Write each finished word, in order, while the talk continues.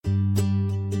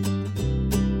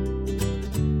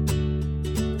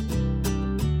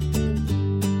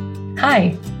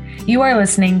Hi, you are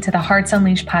listening to the Hearts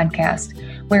Unleashed podcast,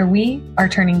 where we are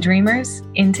turning dreamers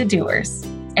into doers.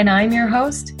 And I'm your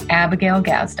host, Abigail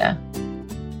Gazda.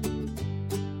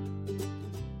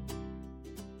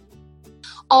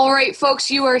 All right,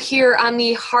 folks, you are here on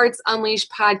the Hearts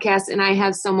Unleashed podcast, and I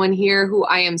have someone here who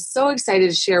I am so excited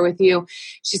to share with you.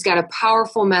 She's got a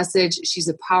powerful message. She's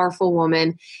a powerful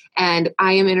woman, and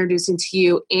I am introducing to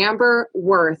you Amber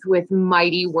Worth with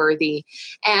Mighty Worthy.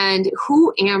 And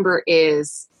who Amber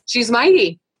is, she's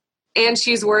mighty and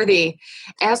she's worthy.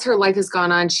 As her life has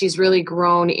gone on, she's really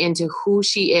grown into who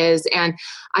she is. And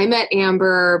I met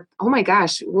Amber, oh my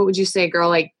gosh, what would you say, girl,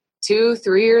 like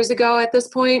 2-3 years ago at this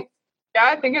point? Yeah,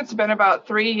 I think it's been about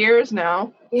 3 years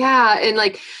now. Yeah. And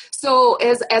so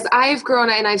as I've grown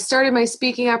and I've started my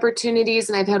speaking opportunities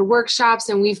and I've had workshops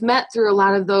and we've met through a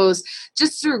lot of those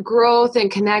just through growth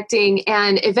and connecting.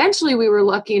 And eventually we were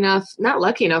not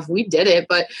lucky enough, we did it,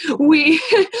 but we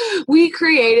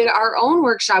created our own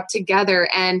workshop together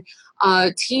and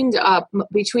teamed up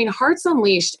between Hearts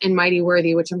Unleashed and Mighty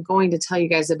Worthy, which I'm going to tell you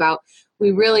guys about.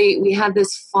 We had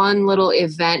this fun little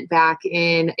event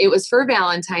it was for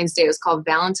Valentine's Day. It was called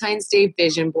Valentine's Day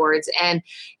Vision Boards. And,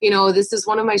 this is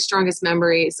one of my strongest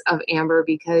memories of Amber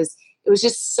because it was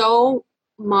just so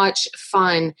much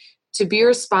fun to be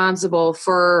responsible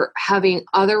for having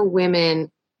other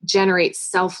women generate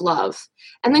self-love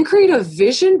and then create a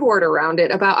vision board around it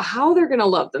about how they're going to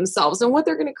love themselves and what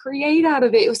they're going to create out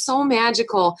of it. It was so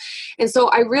magical. And so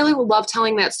I really love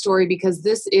telling that story because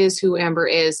this is who Amber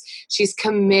is. She's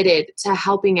committed to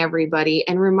helping everybody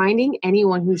and reminding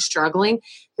anyone who's struggling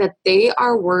that they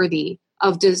are worthy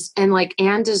of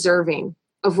and deserving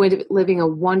of living a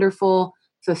wonderful,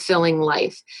 fulfilling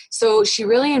life. So she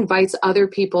really invites other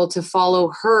people to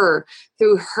follow her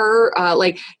through her,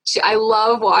 I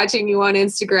love watching you on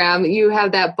Instagram. You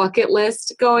have that bucket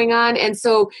list going on. And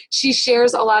so she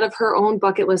shares a lot of her own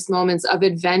bucket list moments of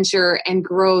adventure and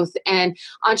growth and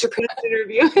entrepreneur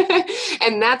interview.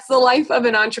 And that's the life of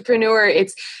an entrepreneur.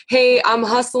 It's, hey, I'm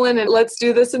hustling and let's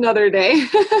do this another day.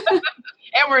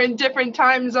 And we're in different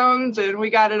time zones and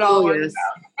we got it all worked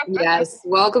out. Yes.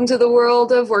 Welcome to the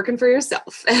world of working for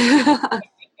yourself. It's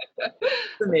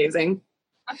amazing.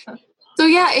 So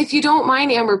if you don't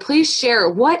mind, Amber, please share,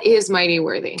 what is Mighty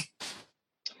Worthy?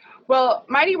 Well,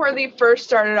 Mighty Worthy first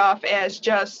started off as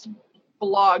just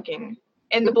blogging.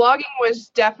 And the blogging was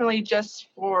definitely just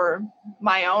for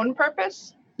my own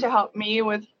purpose, to help me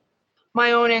with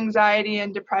my own anxiety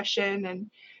and depression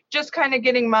and just kind of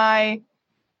getting my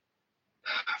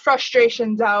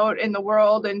frustrations out in the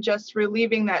world and just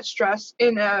relieving that stress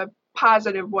in a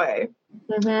positive way.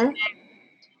 Mm-hmm.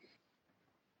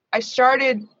 I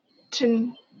started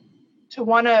to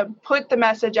want to put the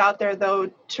message out there, though,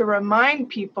 to remind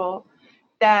people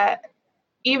that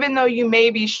even though you may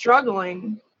be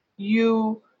struggling,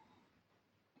 you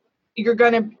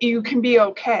can be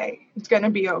okay. It's going to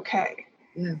be okay.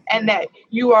 Yeah. And that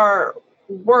you are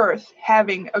worth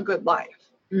having a good life.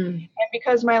 And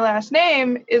because my last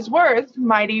name is Worth,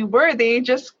 Mighty Worthy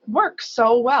just works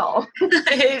so well.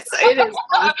 It is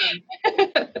awesome.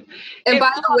 And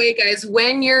by the way, guys,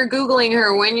 when you're Googling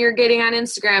her, when you're getting on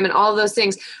Instagram and all those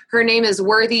things, her name is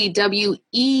Worthy, Werth.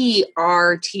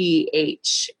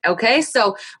 Okay,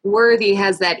 so Worthy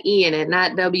has that E in it,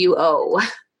 not W-O.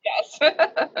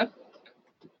 Yes.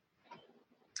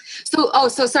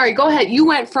 So sorry, go ahead. You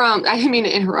went from, I didn't mean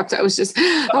to interrupt. I was just,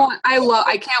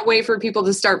 I can't wait for people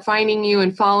to start finding you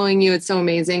and following you. It's so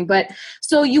amazing. But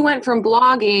so you went from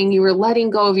blogging, you were letting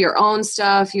go of your own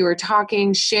stuff. You were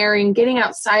talking, sharing, getting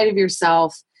outside of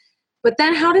yourself. But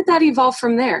then how did that evolve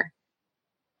from there?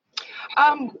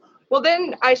 Well,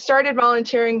 then I started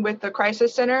volunteering with the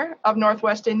Crisis Center of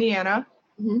Northwest Indiana.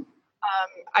 Mm-hmm.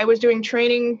 I was doing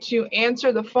training to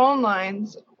answer the phone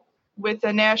lines with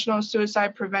the National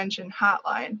Suicide Prevention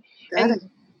Hotline. And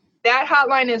that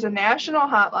hotline is a national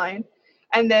hotline.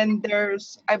 And then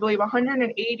there's, I believe,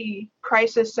 180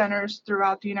 crisis centers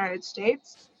throughout the United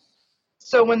States.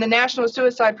 So when the National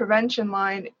Suicide Prevention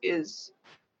line is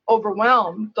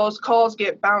overwhelmed, those calls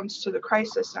get bounced to the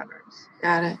crisis centers.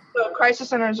 Got it. So crisis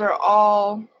centers are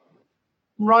all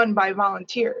run by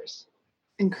volunteers.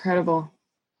 Incredible.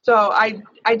 So I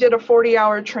did a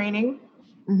 40-hour training.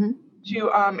 Mm-hmm.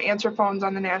 To answer phones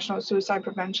on the National Suicide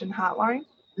Prevention Hotline.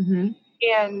 Mm-hmm.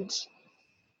 And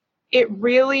it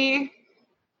really,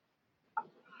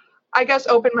 I guess,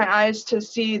 opened my eyes to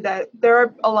see that there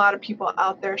are a lot of people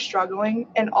out there struggling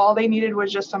and all they needed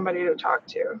was just somebody to talk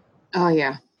to. Oh,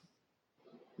 yeah.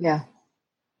 Yeah.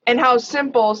 And how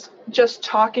simple just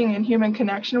talking and human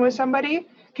connection with somebody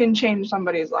can change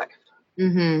somebody's life.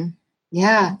 Mm-hmm.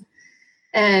 Yeah.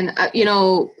 And,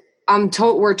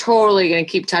 We're totally going to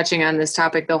keep touching on this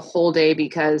topic the whole day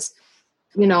because,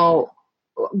 you know,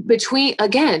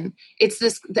 it's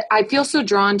this, I feel so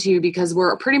drawn to you because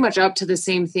we're pretty much up to the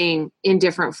same thing in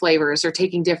different flavors or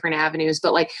taking different avenues,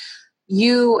 but like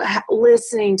you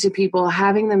listening to people,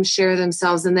 having them share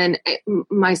themselves. And then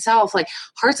myself, like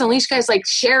Hearts Unleashed guys, like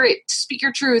share it, speak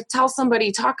your truth, tell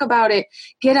somebody, talk about it,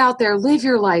 get out there, live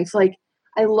your life. Like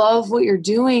I love what you're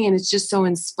doing and it's just so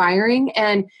inspiring.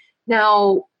 And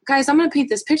now guys, I'm going to paint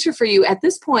this picture for you. At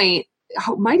this point,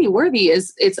 Mighty Worthy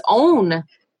is its own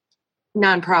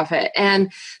nonprofit.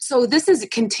 And so this has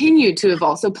continued to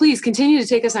evolve. So please continue to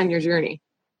take us on your journey.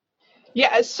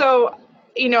 Yeah. So,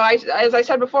 as I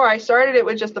said before, I started it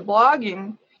with just the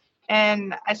blogging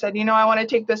and I said, I want to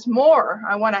take this more.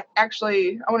 I want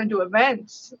to do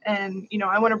events and,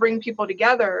 I want to bring people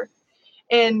together.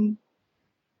 And,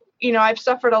 I've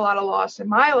suffered a lot of loss in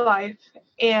my life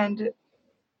and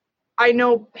I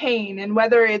know pain, and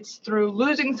whether it's through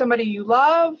losing somebody you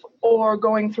love or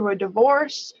going through a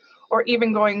divorce or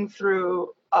even going through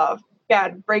a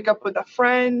bad breakup with a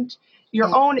friend,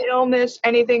 your own illness,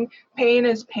 anything, pain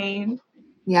is pain.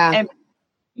 Yeah. And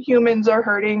humans are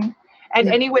hurting. And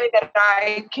any way that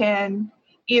I can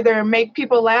either make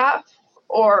people laugh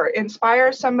or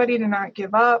inspire somebody to not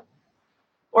give up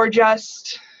or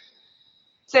just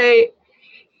say,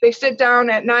 they sit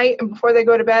down at night and before they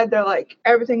go to bed, they're like,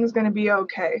 everything's going to be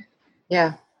okay.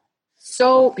 Yeah.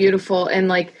 So beautiful. And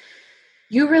like,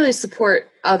 you really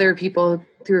support other people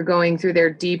through going through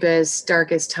their deepest,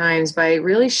 darkest times by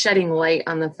really shedding light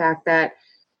on the fact that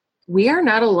we are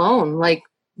not alone. Like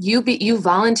you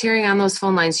volunteering on those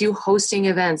phone lines, you hosting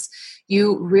events,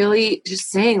 you really just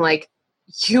saying like,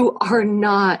 you are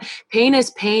not, pain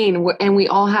is pain. And we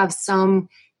all have some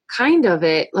kind of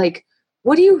it. Like,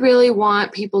 what do you really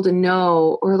want people to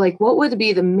know? Or like, what would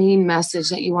be the main message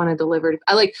that you want to deliver?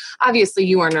 Like, obviously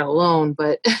you are not alone,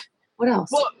 but what else?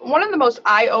 Well, one of the most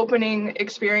eye-opening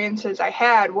experiences I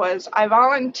had was I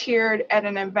volunteered at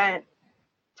an event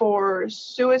for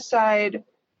suicide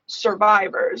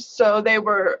survivors. So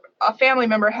a family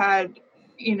member had,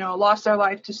 lost their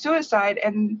life to suicide.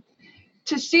 And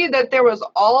to see that there was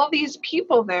all these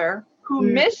people there who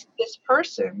missed this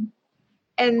person.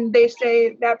 And they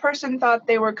say that person thought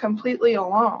they were completely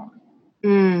alone.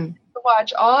 To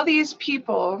watch all these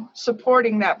people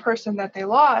supporting that person that they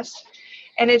lost.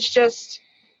 And it's just,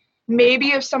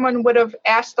 maybe if someone would have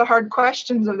asked the hard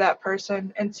questions of that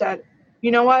person and said, you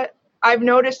know what, I've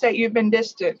noticed that you've been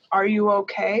distant. Are you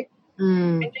okay?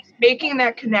 And just making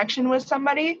that connection with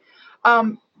somebody,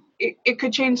 it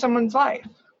could change someone's life.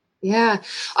 Yeah.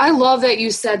 I love that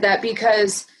you said that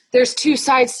because there's two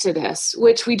sides to this,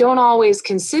 which we don't always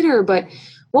consider, but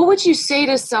what would you say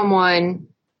to someone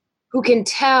who can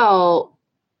tell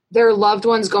their loved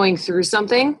ones going through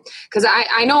something? Because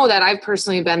I know that I've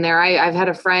personally been there. I've had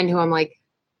a friend who I'm like,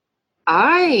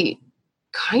 I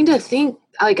kind of think,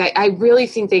 like, I really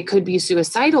think they could be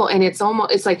suicidal. And it's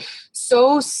like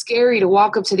so scary to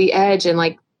walk up to the edge and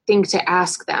like think to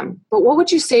ask them. But what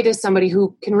would you say to somebody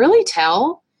who can really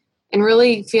tell and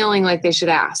really feeling like they should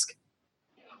ask?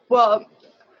 Well,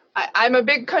 I'm a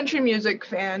big country music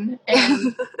fan,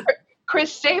 and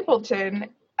Chris Stapleton,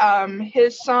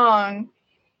 his song,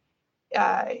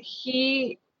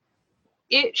 it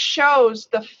shows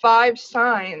the 5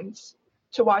 signs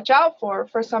to watch out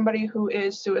for somebody who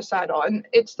is suicidal, and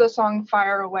it's the song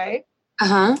Fire Away.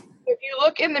 If you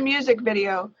look in the music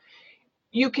video,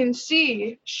 you can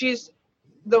see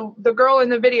the girl in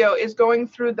the video is going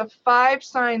through the 5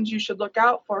 signs you should look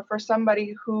out for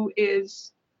somebody who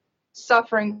is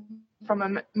suffering from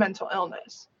a mental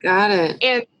illness. Got it.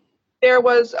 And there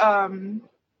was a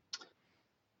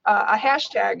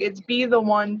hashtag, it's be the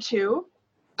one to.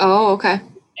 Oh, okay.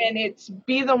 And it's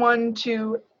be the one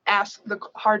to ask the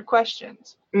hard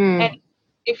questions. And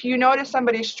if you notice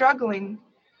somebody struggling,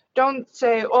 don't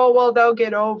say, oh, well, they'll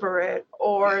get over it,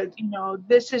 or,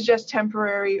 this is just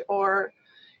temporary, or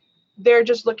they're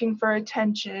just looking for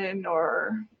attention,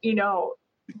 or,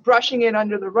 brushing it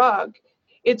under the rug.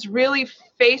 It's really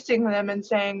facing them and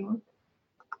saying,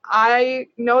 I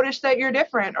noticed that you're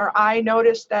different, or I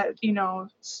noticed that,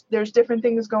 there's different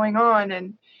things going on.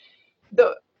 And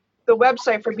the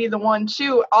website for Be the One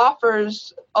Too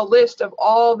offers a list of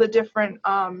all the different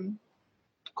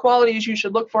qualities you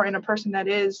should look for in a person that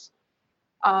is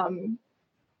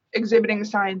exhibiting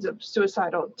signs of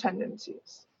suicidal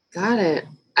tendencies. Got it.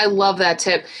 I love that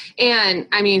tip. And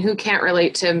I mean, who can't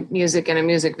relate to music in a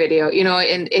music video,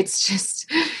 and it's just,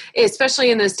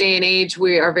 especially in this day and age,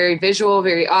 we are very visual,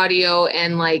 very audio,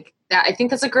 and like that, I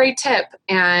think that's a great tip.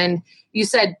 And you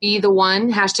said be the one,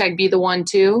 hashtag be the one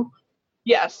too.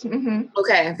 Yes. Mm-hmm.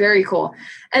 Okay, very cool.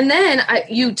 And then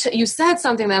you said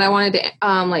something that I wanted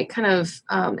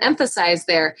to emphasize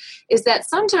there, is that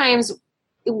sometimes,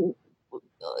 I'm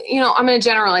going to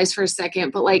generalize for a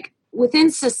second, but like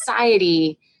within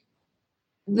society,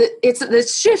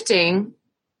 it's shifting.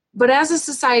 But as a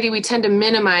society, we tend to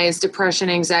minimize depression,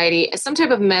 anxiety as some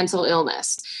type of mental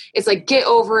illness. It's like, get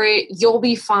over it, you'll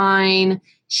be fine,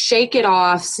 shake it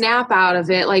off, snap out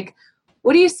of it. Like,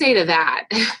 what do you say to that?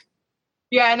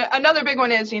 Yeah, and another big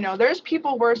one is, there's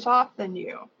people worse off than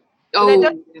you. Oh,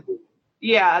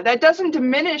 that doesn't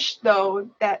diminish, though,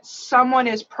 that someone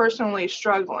is personally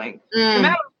struggling. No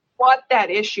matter what that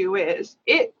issue is,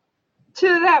 to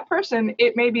that person,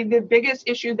 it may be the biggest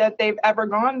issue that they've ever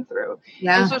gone through.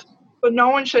 Yeah. And so no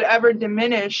one should ever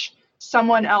diminish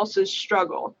someone else's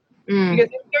struggle. Because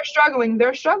if they're struggling,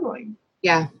 they're struggling.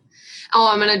 Yeah. Oh,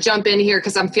 I'm going to jump in here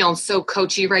because I'm feeling so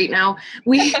coachy right now.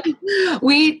 We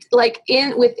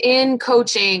within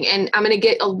coaching, and I'm going to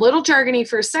get a little jargony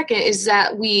for a second, is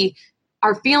that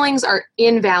our feelings are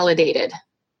invalidated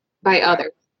by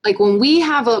others. Like when we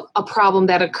have a problem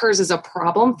that occurs as a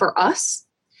problem for us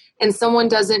and someone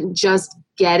doesn't just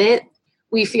get it,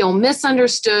 we feel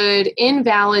misunderstood,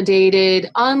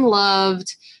 invalidated,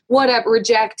 unloved, whatever,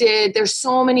 rejected. There's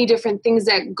so many different things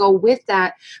that go with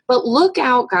that. But look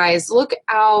out, guys. Look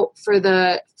out for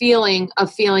the feeling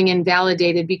of feeling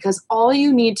invalidated, because all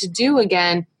you need to do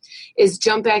again is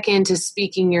jump back into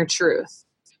speaking your truth.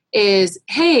 Is,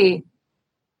 hey,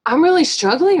 I'm really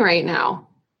struggling right now.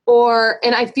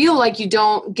 And I feel like you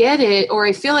don't get it, or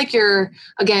I feel like you're,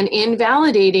 again,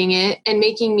 invalidating it and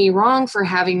making me wrong for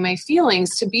having my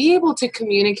feelings. To be able to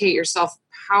communicate yourself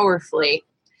powerfully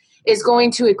is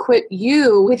going to equip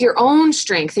you with your own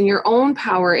strength and your own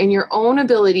power and your own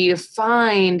ability to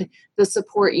find the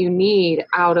support you need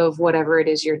out of whatever it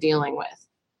is you're dealing with.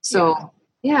 So,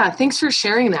 yeah, thanks for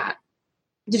sharing that.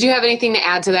 Did you have anything to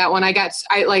add to that one? Like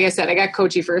I said, I got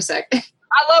coachy for a sec.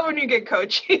 I love when you get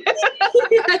coachy.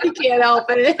 I can't help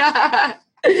it.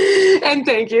 And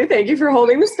thank you for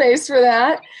holding the space for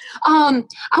that. I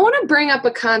want to bring up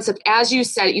a concept. As you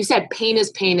said pain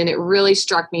is pain, and it really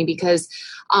struck me because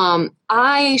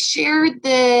I shared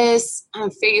this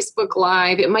on Facebook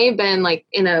Live. It might have been like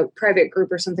in a private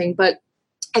group or something, but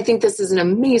I think this is an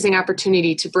amazing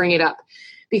opportunity to bring it up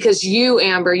because you,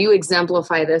 Amber, you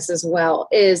exemplify this as well.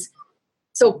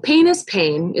 So pain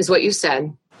is what you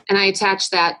said. And I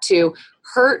attach that to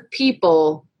hurt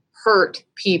people.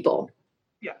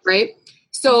 Yes. Right?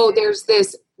 So there's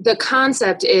the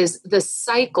concept is the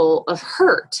cycle of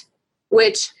hurt,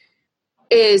 which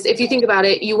is, if you think about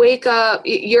it, you wake up,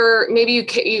 you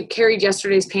carried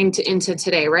yesterday's pain into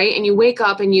today, right? And you wake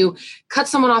up and you cut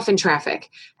someone off in traffic.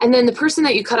 And then the person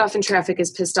that you cut off in traffic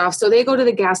is pissed off. So they go to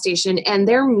the gas station and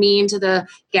they're mean to the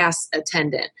gas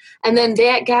attendant. And then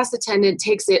that gas attendant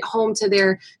takes it home to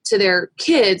their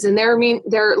kids, and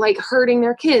they're like hurting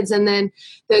their kids. And then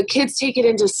the kids take it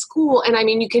into school. And I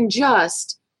mean, you can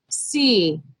just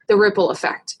see the ripple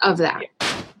effect of that.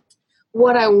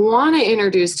 What I want to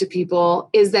introduce to people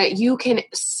is that you can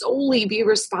solely be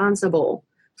responsible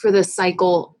for the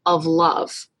cycle of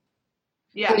love.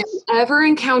 Yes. Have you ever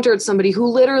encountered somebody who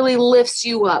literally lifts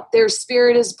you up? Their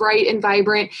spirit is bright and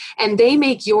vibrant, and they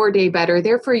make your day better.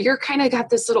 Therefore, you're kind of got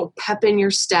this little pep in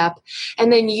your step.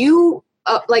 And then you,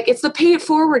 it's the pay it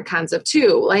forward concept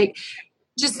too, like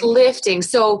just lifting.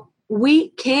 So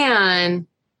we can,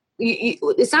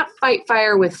 it's not fight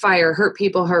fire with fire, hurt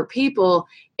people.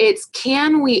 It's,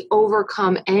 can we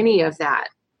overcome any of that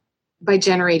by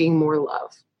generating more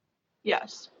love?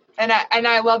 Yes. And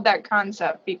I love that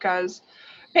concept because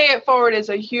pay it forward is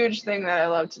a huge thing that I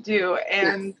love to do.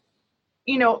 And,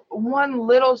 one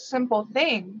little simple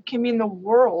thing can mean the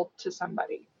world to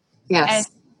somebody. Yes.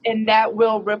 And that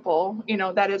will ripple,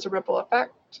 that is a ripple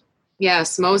effect.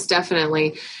 Yes, most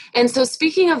definitely. And so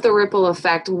speaking of the ripple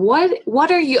effect,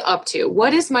 what are you up to?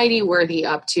 What is Mighty Worthy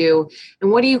up to? And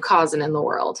what are you causing in the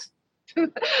world?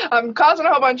 I'm causing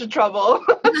a whole bunch of trouble.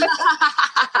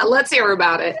 Let's hear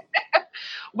about it.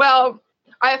 Well,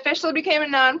 I officially became a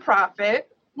nonprofit.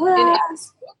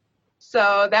 Yes.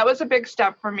 So that was a big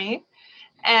step for me.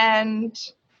 And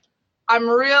I'm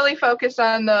really focused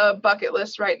on the bucket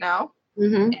list right now.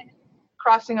 Mm-hmm.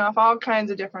 Crossing off all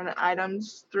kinds of different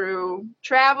items through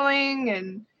traveling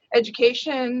and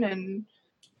education and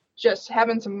just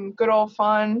having some good old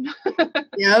fun.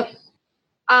 Yep.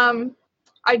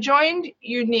 I joined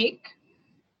Unique.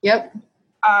 Yep.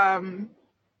 The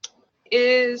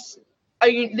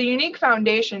Unique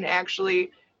Foundation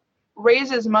actually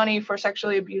raises money for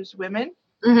sexually abused women.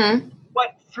 Mm-hmm.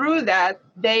 But through that,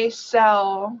 they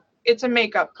sell, it's a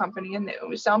makeup company, and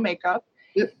we sell makeup.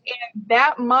 Yep. And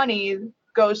that money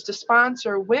goes to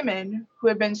sponsor women who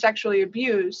have been sexually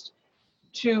abused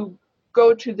to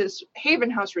go to this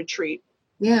Haven House retreat,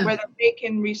 Yeah. where they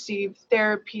can receive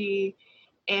therapy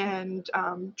and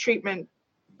treatment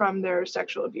from their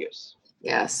sexual abuse.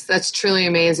 Yes, that's truly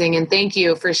amazing, and thank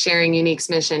you for sharing Unique's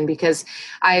mission, because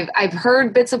I've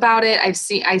heard bits about it. I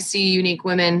see Unique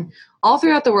women all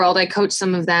throughout the world. I coach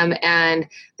some of them, and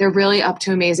they're really up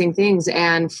to amazing things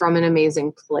and from an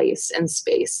amazing place and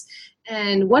space.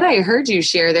 And what I heard you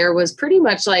share there was pretty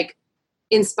much like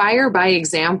inspire by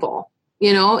example,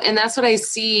 and that's what I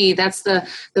see. That's the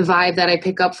vibe that I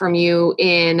pick up from you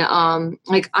in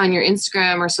like on your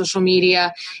Instagram or social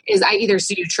media. Is I either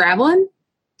see you traveling,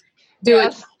 doing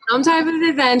Yes. some type of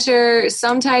adventure,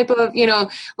 some type of,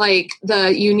 like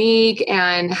the Unique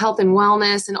and health and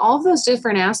wellness and all of those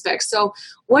different aspects. So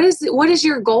what is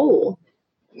your goal?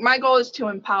 My goal is to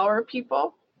empower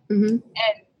people and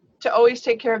to always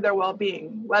take care of their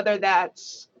well-being, whether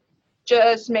that's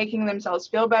just making themselves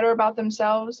feel better about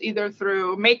themselves, either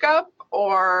through makeup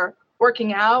or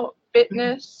working out,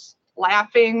 fitness,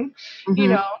 laughing,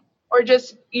 or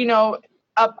just,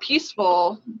 a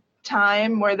peaceful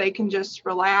time where they can just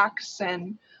relax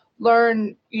and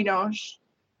learn,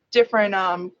 different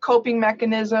coping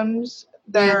mechanisms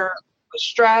that are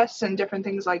stress and different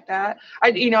things like that.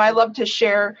 I love to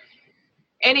share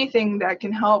anything that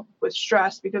can help with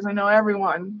stress, because I know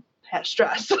everyone has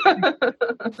stress.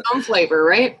 Some flavor,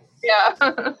 right?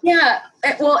 Yeah. Yeah.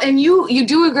 Well, and you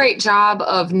do a great job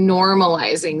of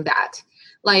normalizing that.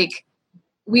 Like,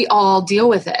 we all deal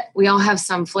with it. We all have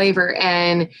some flavor,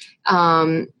 and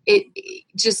it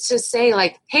just to say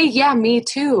like, hey, yeah, me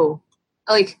too.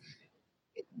 Like,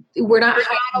 we're not, You're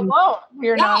not alone.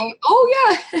 You're not.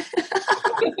 Oh yeah.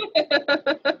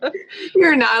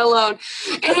 You're not alone.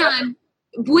 And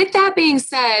with that being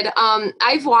said,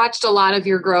 I've watched a lot of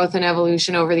your growth and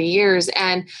evolution over the years,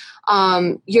 and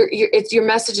your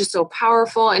message is so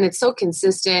powerful and it's so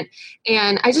consistent.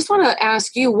 And I just want to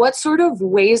ask you, what sort of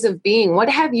ways of being, what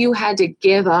have you had to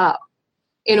give up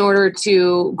in order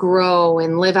to grow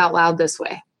and live out loud this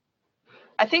way?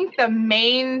 I think the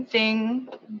main thing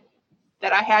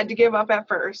that I had to give up at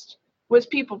first was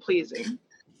people pleasing.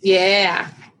 Yeah.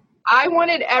 I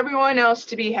wanted everyone else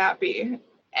to be happy.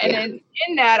 And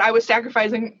in that, I was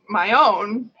sacrificing my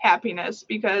own happiness,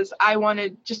 because I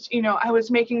wanted just, I was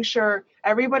making sure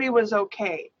everybody was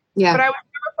okay. Yeah. But I was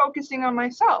never focusing on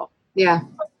myself. Yeah.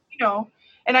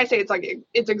 And I say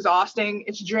it's exhausting,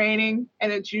 it's draining,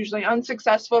 and it's usually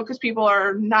unsuccessful because people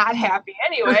are not happy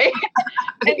anyway.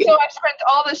 And so I spent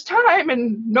all this time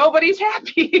and nobody's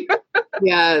happy.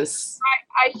 Yes.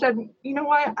 I said, you know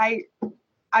what?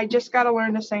 I just got to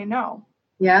learn to say no.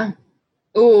 Yeah.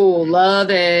 Oh, love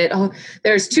it. Oh,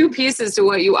 there's two pieces to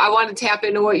I want to tap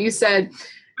into what you said.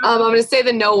 I'm going to say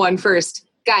the no one first.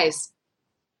 Guys,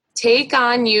 take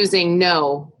on using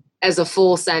no as a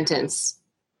full sentence.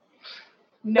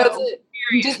 No. That's it.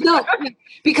 Just no.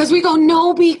 Because we go,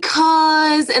 no,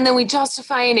 because, and then we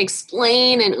justify and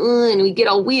explain, and we get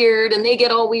all weird, and they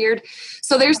get all weird.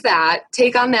 So there's that.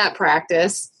 Take on that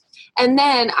practice. And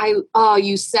then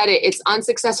you said it, it's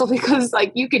unsuccessful because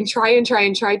like you can try and try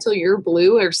and try till you're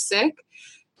blue or sick,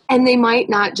 and they might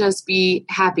not just be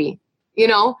happy,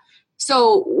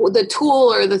 So the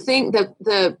tool or the thing,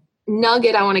 the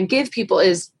nugget I want to give people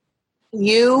is,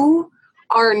 you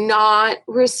are not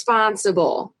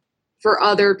responsible for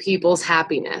other people's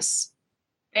happiness.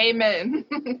 Amen.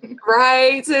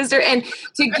 Right, sister? And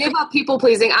to give up people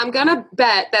pleasing, I'm going to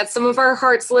bet that some of our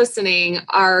hearts listening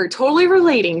are totally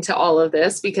relating to all of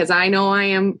this, because I know I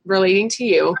am relating to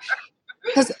you.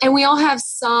 And we all have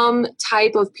some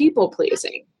type of people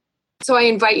pleasing. So I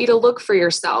invite you to look for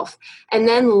yourself and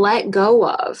then let go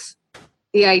of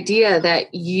the idea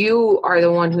that you are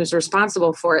the one who's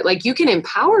responsible for it. Like, you can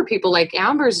empower people like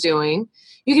Amber's doing.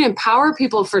 You can empower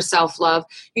people for self-love.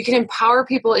 You can empower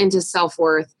people into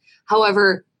self-worth.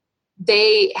 However,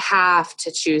 they have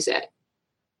to choose it.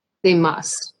 They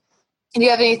must. Do you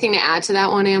have anything to add to that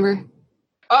one, Amber?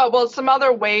 Oh, well, some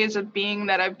other ways of being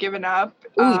that I've given up.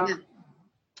 Yeah.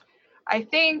 I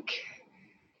think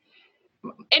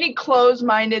any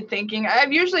closed-minded thinking,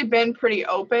 I've usually been pretty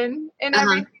open in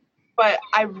everything, but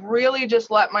I've really just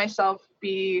let myself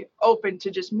be open to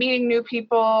just meeting new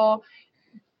people,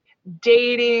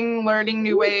 dating, learning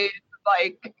new ways,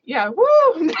 like,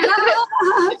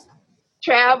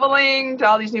 traveling to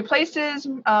all these new places,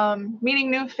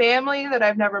 meeting new family that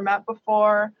I've never met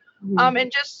before,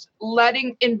 and just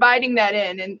inviting that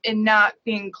in and not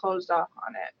being closed off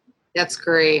on it. That's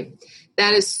great.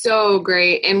 That is so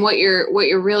great. And what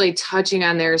you're really touching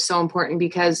on there is so important,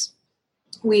 because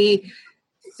we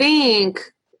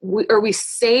think we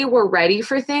say we're ready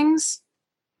for things,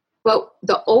 but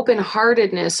the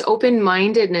open-mindedness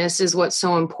is what's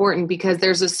so important, because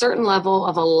there's a certain level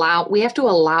of we have to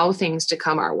allow things to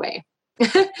come our way.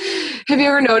 Have you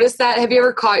ever noticed that? Have you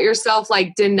ever caught yourself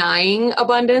like denying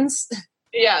abundance?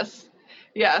 Yes.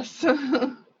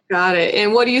 Got it.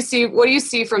 And what do you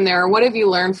see from there? What have you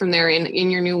learned from there in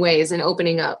your new ways and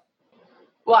opening up?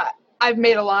 Well, I've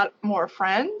made a lot more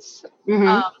friends.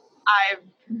 Mm-hmm.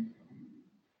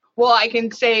 I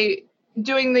can say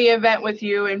doing the event with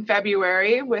you in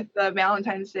February with the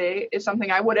Valentine's Day is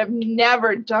something I would have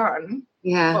never done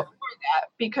before that,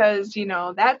 because,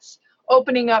 that's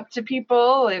opening up to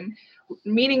people and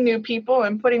meeting new people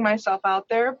and putting myself out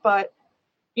there. But,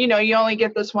 you only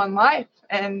get this one life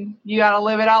and you got to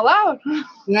live it out loud.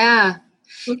 Yeah.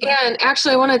 And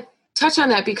actually I want to touch on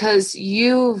that, because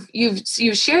you've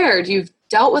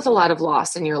dealt with a lot of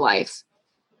loss in your life.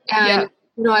 And,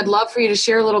 I'd love for you to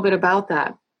share a little bit about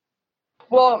that.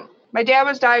 Well, my dad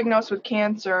was diagnosed with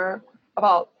cancer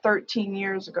about 13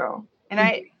 years ago. And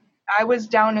I was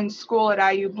down in school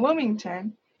at IU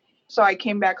Bloomington. So I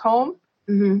came back home.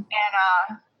 Mm-hmm. And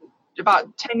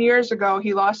about 10 years ago,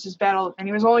 he lost his battle, and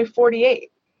he was only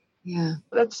 48. Yeah.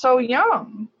 That's so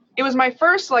young. It was my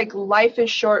first, life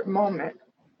is short moment.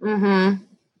 Mm-hmm.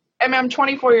 I mean, I'm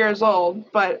 24 years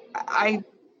old, but I'm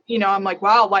like,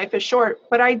 wow, life is short.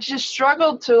 But I just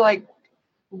struggled to,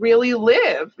 really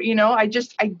live. I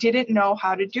didn't know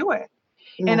how to do it.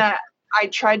 Yeah. And I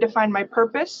tried to find my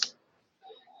purpose,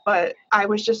 but I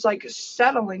was just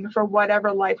settling for whatever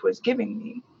life was giving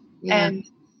me. Yeah. And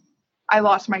I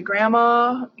lost my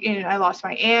grandma, and I lost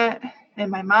my aunt, and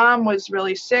my mom was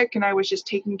really sick, and I was just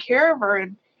taking care of her.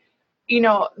 And,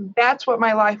 that's what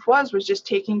my life was just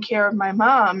taking care of my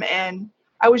mom. And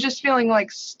I was just feeling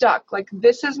stuck,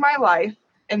 this is my life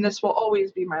and this will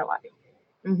always be my life.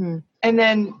 Mm-hmm. And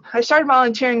then I started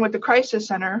volunteering with the Crisis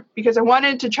Center because I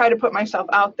wanted to try to put myself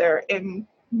out there and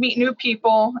meet new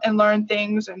people and learn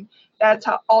things. And that's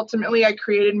how ultimately I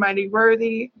created Mighty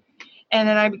Worthy. And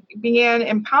then I began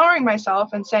empowering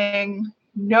myself and saying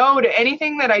no to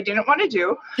anything that I didn't want to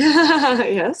do.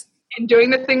 Yes. And doing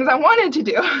the things I wanted to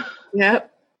do.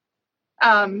 Yep.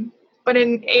 But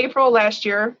in April last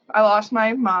year, I lost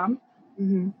my mom.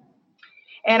 Mm-hmm.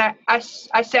 And I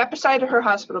sat beside her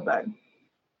hospital bed.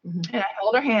 Mm-hmm. And I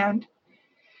held her hand.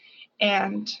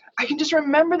 And I can just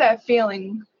remember that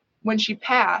feeling when she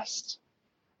passed.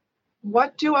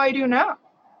 What do I do now?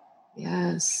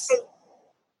 Yes.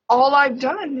 All I've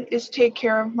done is take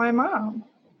care of my mom.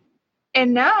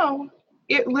 And now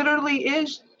it literally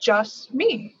is just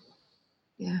me.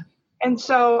 Yeah. And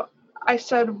so I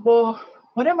said, well,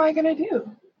 what am I going to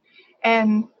do?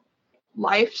 And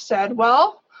life said,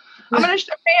 well, I'm going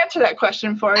to answer that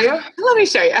question for you. Let me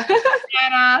show you.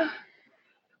 And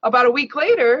about a week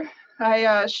later,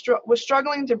 I was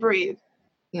struggling to breathe.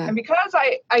 Yeah. And because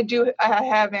I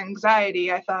have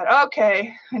anxiety, I thought,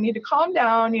 okay, I need to calm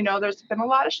down. There's been a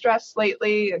lot of stress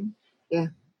lately, and I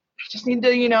just need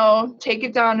to, take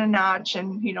it down a notch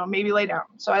and, maybe lay down.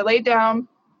 So I laid down,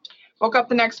 woke up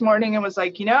the next morning and was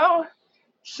like,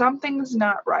 something's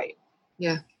not right.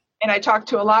 Yeah. And I talked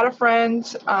to a lot of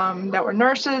friends that were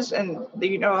nurses, and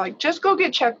just go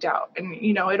get checked out, and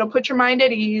it'll put your mind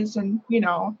at ease, and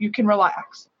you can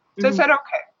relax. So I said,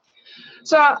 okay.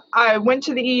 So I went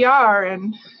to the ER,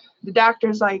 and the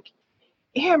doctor's like,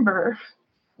 Amber,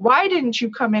 why didn't you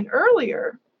come in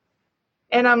earlier?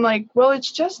 And I'm like, well,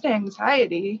 it's just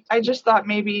anxiety. I just thought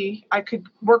maybe I could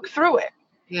work through it.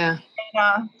 Yeah.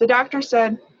 And the doctor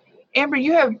said, Amber,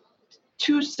 you have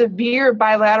 2 severe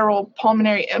bilateral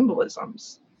pulmonary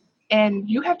embolisms, and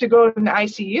you have to go to the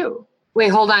ICU. Wait,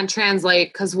 hold on,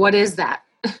 translate, because what is that?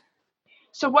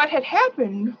 So what had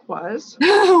happened was...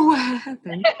 What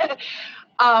happened?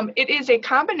 It is a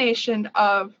combination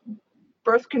of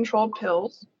birth control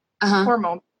pills,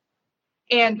 hormone,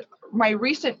 and my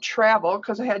recent travel,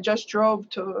 because I had just drove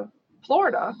to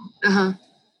Florida,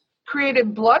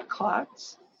 created blood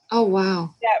clots. Oh,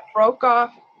 wow. That broke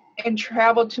off and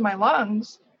traveled to my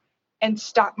lungs and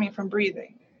stopped me from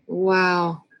breathing.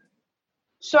 Wow.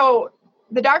 So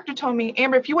the doctor told me,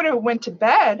 Amber, if you would have went to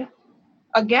bed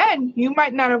again, you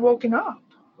might not have woken up.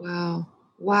 Wow.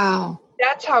 Wow.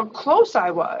 That's how close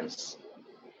I was.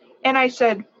 And I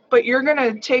said, but you're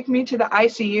going to take me to the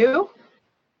ICU?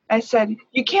 I said,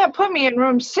 you can't put me in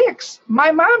room 6.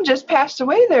 My mom just passed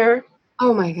away there.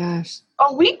 Oh my gosh.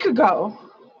 A week ago.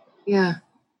 Yeah.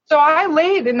 So I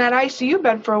laid in that ICU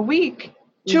bed for a week,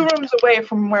 2 rooms away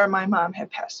from where my mom had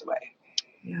passed away.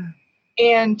 Yeah.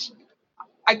 And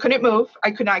I couldn't move.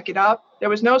 I could not get up. There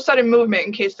was no sudden movement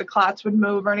in case the clots would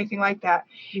move or anything like that.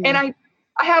 Yeah. And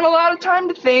I had a lot of time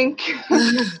to think,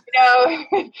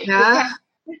 Yeah.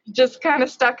 just kind of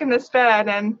stuck in this bed.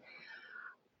 And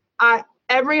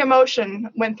every emotion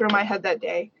went through my head that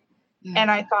day. Yeah.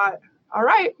 And I thought, all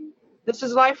right, this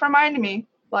is life reminding me,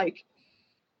 like,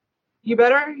 you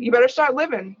better start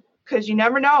living, because you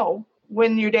never know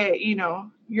when your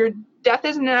death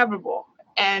is inevitable.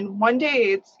 And one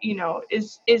day it's,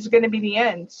 is going to be the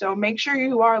end. So make sure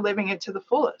you are living it to the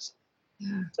fullest.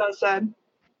 Yeah. So I said,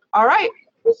 all right,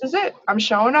 this is it. I'm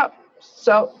showing up.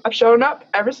 So I've shown up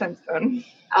ever since then.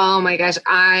 Oh my gosh,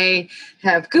 I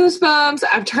have goosebumps.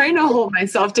 I'm trying to hold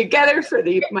myself together for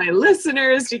my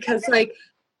listeners, because like,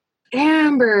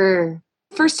 Amber,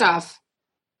 first off,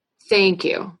 thank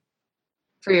you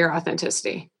for your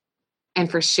authenticity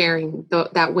and for sharing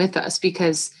that with us,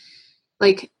 because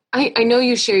like, I know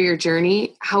you share your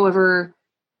journey. However,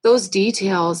 those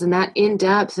details and that in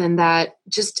depth and that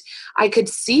just, I could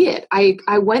see it. I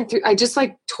just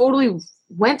like totally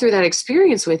went through that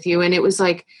experience with you. And it was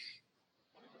like,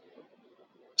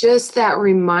 just that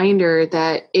reminder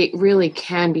that it really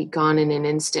can be gone in an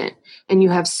instant. And you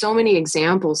have so many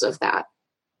examples of that.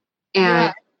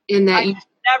 And in that you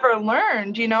never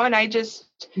learned, and I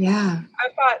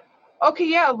thought, okay,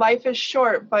 yeah, life is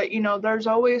short, but there's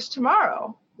always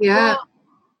tomorrow. Yeah. Well,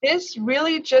 this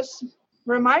really just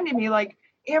reminded me, like,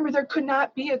 Amber, there could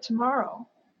not be a tomorrow.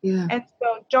 Yeah. And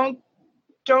so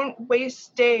don't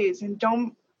waste days, and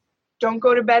don't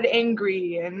go to bed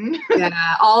angry, and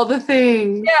all the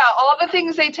things. Yeah, all the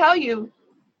things they tell you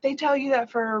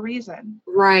that for a reason.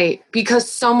 Right, because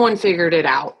someone figured it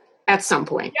out at some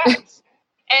point. Yes.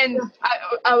 And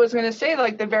I was going to say,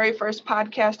 like, the very first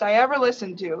podcast I ever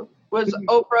listened to was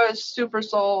Oprah's Super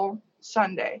Soul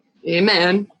Sunday.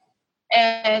 Amen.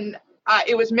 And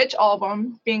it was Mitch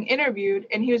Albom being interviewed,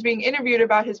 and he was being interviewed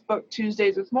about his book,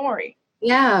 Tuesdays with Morrie.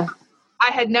 Yeah.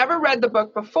 I had never read the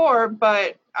book before,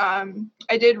 but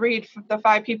I did read The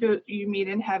 5 People You Meet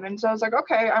in Heaven. So I was like,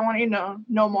 okay, I want to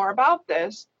know more about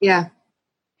this. Yeah.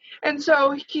 And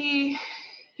so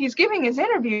he's giving his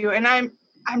interview, and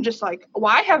I'm just like,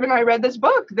 why haven't I read this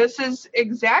book? This is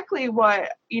exactly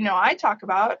what, I talk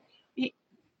about.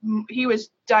 He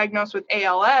was diagnosed with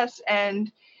ALS,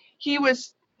 and he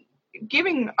was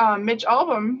giving Mitch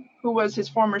Albom, who was his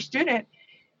former student,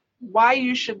 why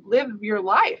you should live your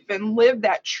life and live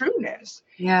that trueness.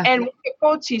 Yeah. And one of the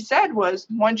quotes he said was,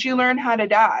 once you learn how to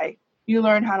die, you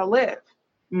learn how to live.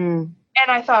 And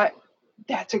I thought,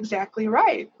 that's exactly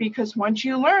right. Because once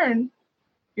you learn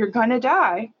you're going to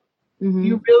die,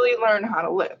 you really learn how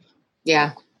to live.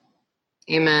 Yeah.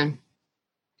 Amen.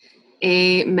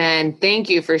 Amen. Thank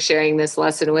you for sharing this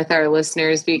lesson with our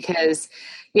listeners, because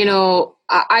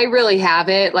I really have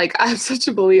it. Like, I'm such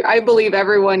a believer. I believe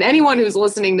anyone who's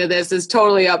listening to this is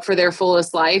totally up for their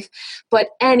fullest life. But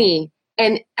any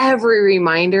and every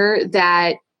reminder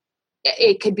that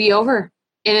it could be over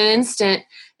in an instant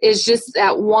is just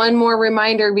that one more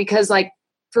reminder. Because, like,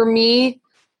 for me,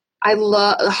 I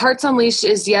love Hearts Unleashed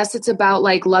is, yes, it's about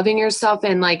like loving yourself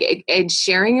and like and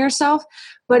sharing yourself,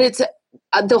 but it's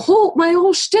my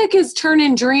whole shtick is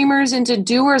turning dreamers into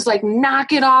doers. Like,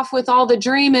 knock it off with all the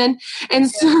dreaming and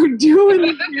start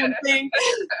doing something.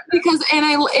 Because, and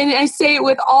I say it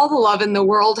with all the love in the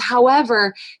world.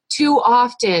 However, too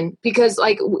often, because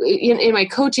like in my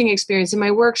coaching experience, in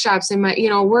my workshops, in my,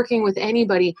 working with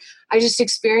anybody, I just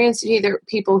experienced either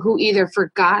people who either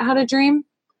forgot how to dream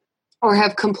or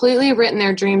have completely written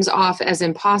their dreams off as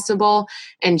impossible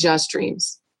and just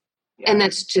dreams. Yeah. And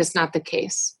that's just not the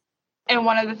case. And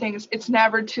one of the things, it's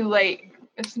never too late.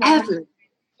 It's never too late to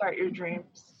start your dreams.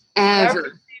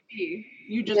 Ever.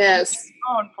 You just keep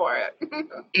going for it.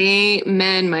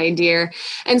 Amen, my dear.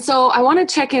 And so I want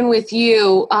to check in with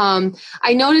you.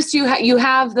 I noticed you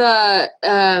have the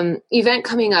event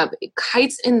coming up,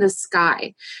 Kites in the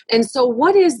Sky. And so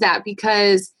what is that?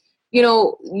 Because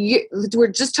we're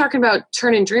just talking about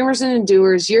turning dreamers into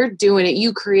doers. You're doing it.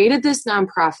 You created this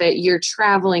nonprofit. You're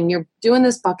traveling. You're doing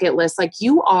this bucket list. Like,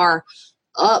 you are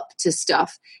up to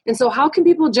stuff. And so how can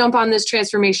people jump on this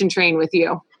transformation train with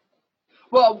you?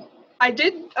 Well, I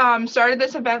did started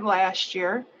this event last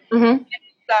year. Mm-hmm.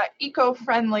 It's an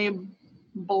eco-friendly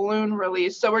balloon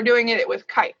release. So we're doing it with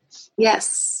kites.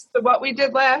 Yes. So what we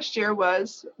did last year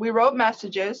was we wrote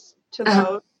messages to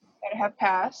those that have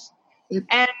passed. Yep.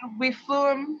 And we flew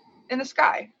them in the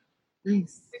sky.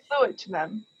 Nice. We flew it to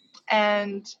them.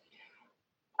 And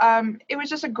it was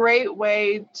just a great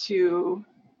way to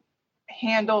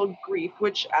handle grief,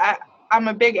 which I'm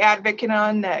a big advocate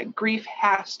on, that grief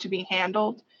has to be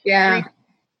handled. Yeah. Grief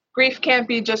grief can't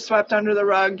be just swept under the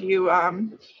rug. You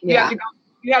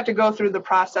have to go through the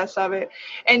process of it,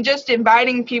 and just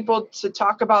inviting people to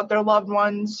talk about their loved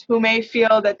ones who may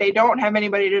feel that they don't have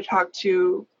anybody to talk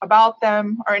to about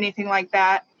them or anything like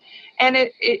that. And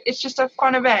it's just a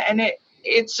fun event, and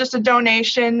it's just a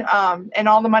donation, and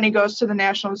all the money goes to the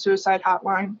National Suicide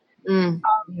Hotline.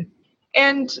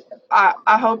 And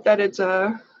I hope that it's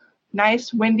a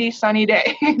nice, windy, sunny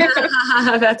day.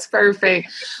 That's perfect.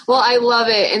 Well, I love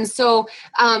it. And so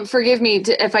forgive me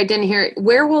if I didn't hear it.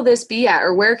 Where will this be at,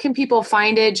 or where can people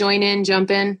find it, join in,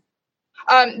 jump in?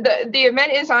 The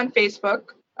event is on Facebook.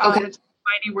 Okay. It's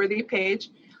Mighty Worthy page,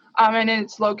 and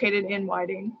it's located in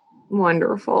Whiting.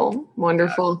 Wonderful.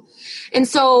 And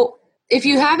so if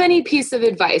you have any piece of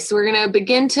advice, we're going to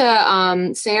begin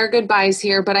to say our goodbyes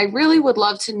here, but I really would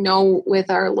love to know with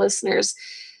our listeners,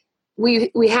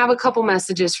 we have a couple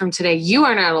messages from today. You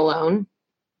are not alone.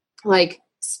 Like,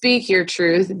 speak your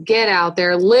truth, get out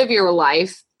there, live your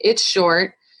life. It's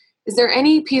short. Is there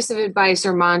any piece of advice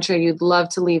or mantra you'd love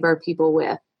to leave our people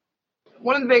with?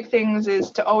 One of the big things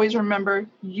is to always remember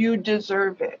you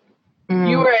deserve it.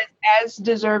 You are as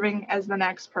deserving as the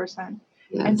next person.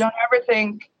 Yes. And don't ever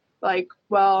think like,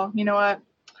 well, you know what?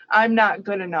 I'm not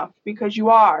good enough, because you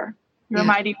are. You're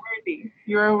mighty worthy.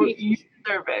 You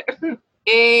deserve it.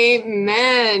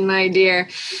 Amen, my dear.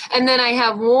 And then I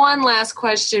have one last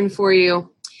question for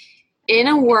you. In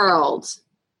a world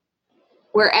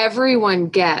where everyone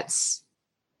gets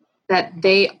that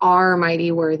they are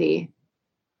mighty worthy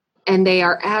and they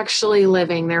are actually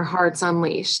living their hearts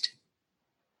unleashed,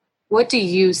 what do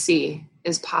you see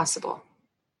is possible?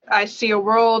 I see a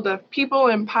world of people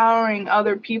empowering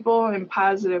other people in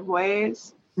positive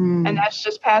ways. And that's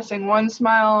just passing one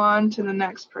smile on to the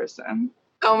next person.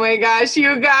 Oh my gosh,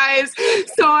 you guys.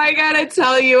 So I gotta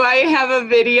tell you, I have a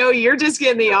video. You're just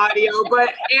getting the audio,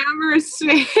 but Amber's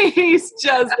face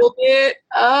just lit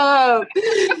up.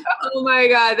 Oh my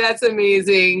God, that's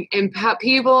amazing.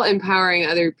 People empowering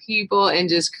other people and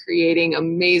just creating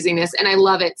amazingness. And I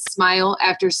love it. Smile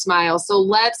after smile. So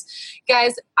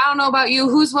guys, I don't know about you.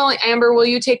 Who's willing? Amber, will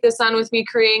you take this on with me,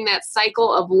 creating that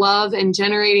cycle of love and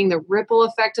generating the ripple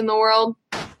effect in the world?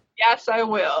 Yes, I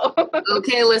will.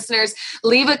 Okay, listeners,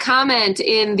 leave a comment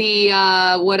in the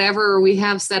whatever we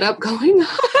have set up going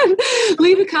on.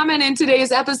 Leave a comment in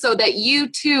today's episode that you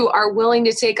too are willing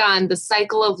to take on the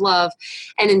cycle of love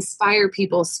and inspire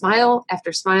people. Smile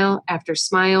after smile after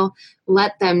smile.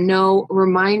 Let them know.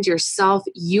 Remind yourself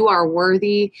you are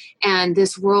worthy, and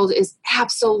this world is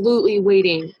absolutely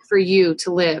waiting for you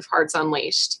to live Hearts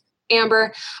Unleashed.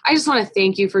 Amber, I just want to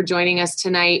thank you for joining us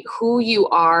tonight. Who you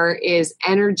are is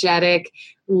energetic,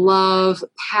 love,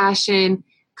 passion,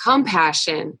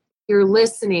 compassion. You're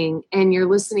listening, and you're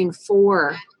listening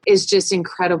for is just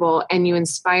incredible, and you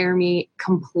inspire me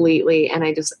completely, and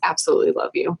I just absolutely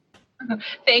love you.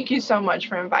 Thank you so much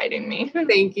for inviting me.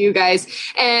 Thank you, guys.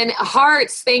 And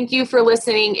hearts, thank you for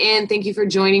listening in. Thank you for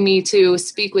joining me to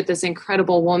speak with this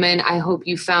incredible woman. I hope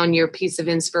you found your piece of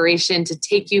inspiration to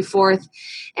take you forth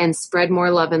and spread more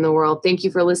love in the world. Thank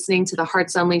you for listening to the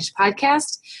Hearts Unleashed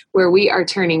podcast, where we are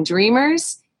turning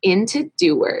dreamers into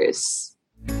doers.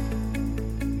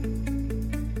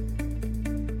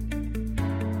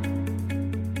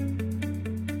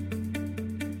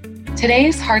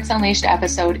 Today's Hearts Unleashed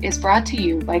episode is brought to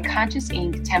you by Conscious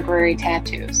Ink Temporary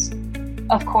Tattoos.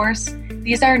 Of course,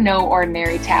 these are no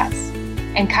ordinary tats,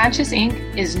 and Conscious Ink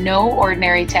is no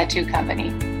ordinary tattoo company.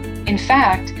 In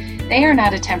fact, they are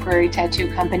not a temporary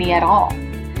tattoo company at all.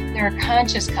 They're a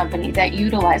conscious company that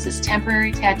utilizes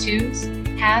temporary tattoos,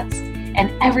 hats,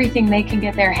 and everything they can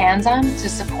get their hands on to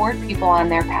support people on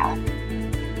their path.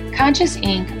 Conscious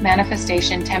Ink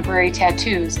Manifestation Temporary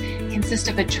Tattoos consist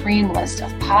of a dream list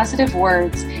of positive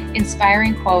words,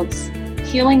 inspiring quotes,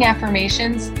 healing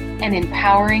affirmations, and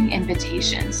empowering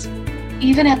invitations.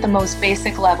 Even at the most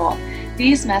basic level,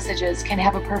 these messages can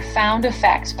have a profound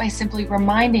effect by simply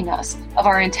reminding us of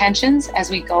our intentions as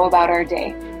we go about our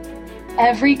day.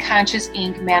 Every Conscious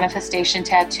Ink manifestation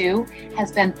tattoo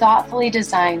has been thoughtfully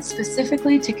designed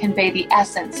specifically to convey the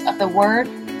essence of the word,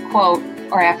 quote,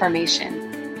 or affirmation.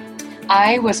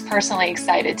 I was personally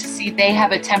excited to see they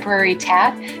have a temporary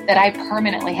tat that I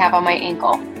permanently have on my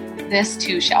ankle. This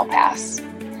too shall pass.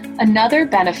 Another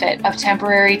benefit of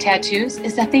temporary tattoos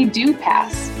is that they do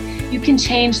pass. You can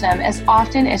change them as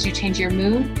often as you change your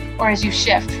mood or as you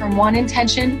shift from one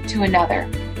intention to another.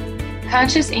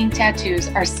 Conscious Ink tattoos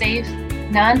are safe,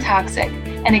 non-toxic,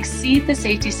 and exceed the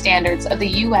safety standards of the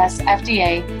US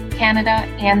FDA, Canada,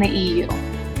 and the EU.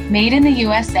 Made in the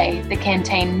USA, they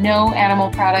contain no animal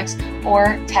products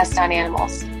or tests on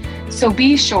animals. So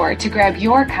be sure to grab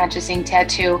your Conscious Ink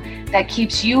tattoo that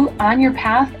keeps you on your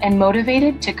path and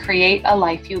motivated to create a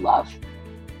life you love.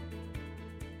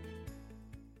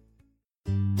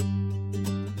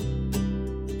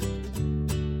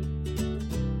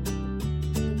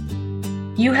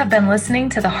 You have been listening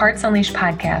to the Hearts Unleashed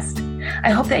podcast. I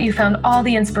hope that you found all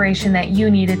the inspiration that you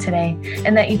needed today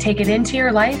and that you take it into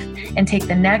your life and take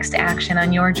the next action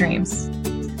on your dreams.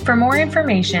 For more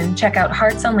information, check out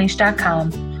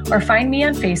heartsunleashed.com or find me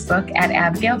on Facebook at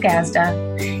Abigail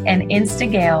Gazda and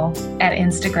Instagale at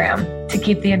Instagram to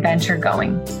keep the adventure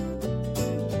going.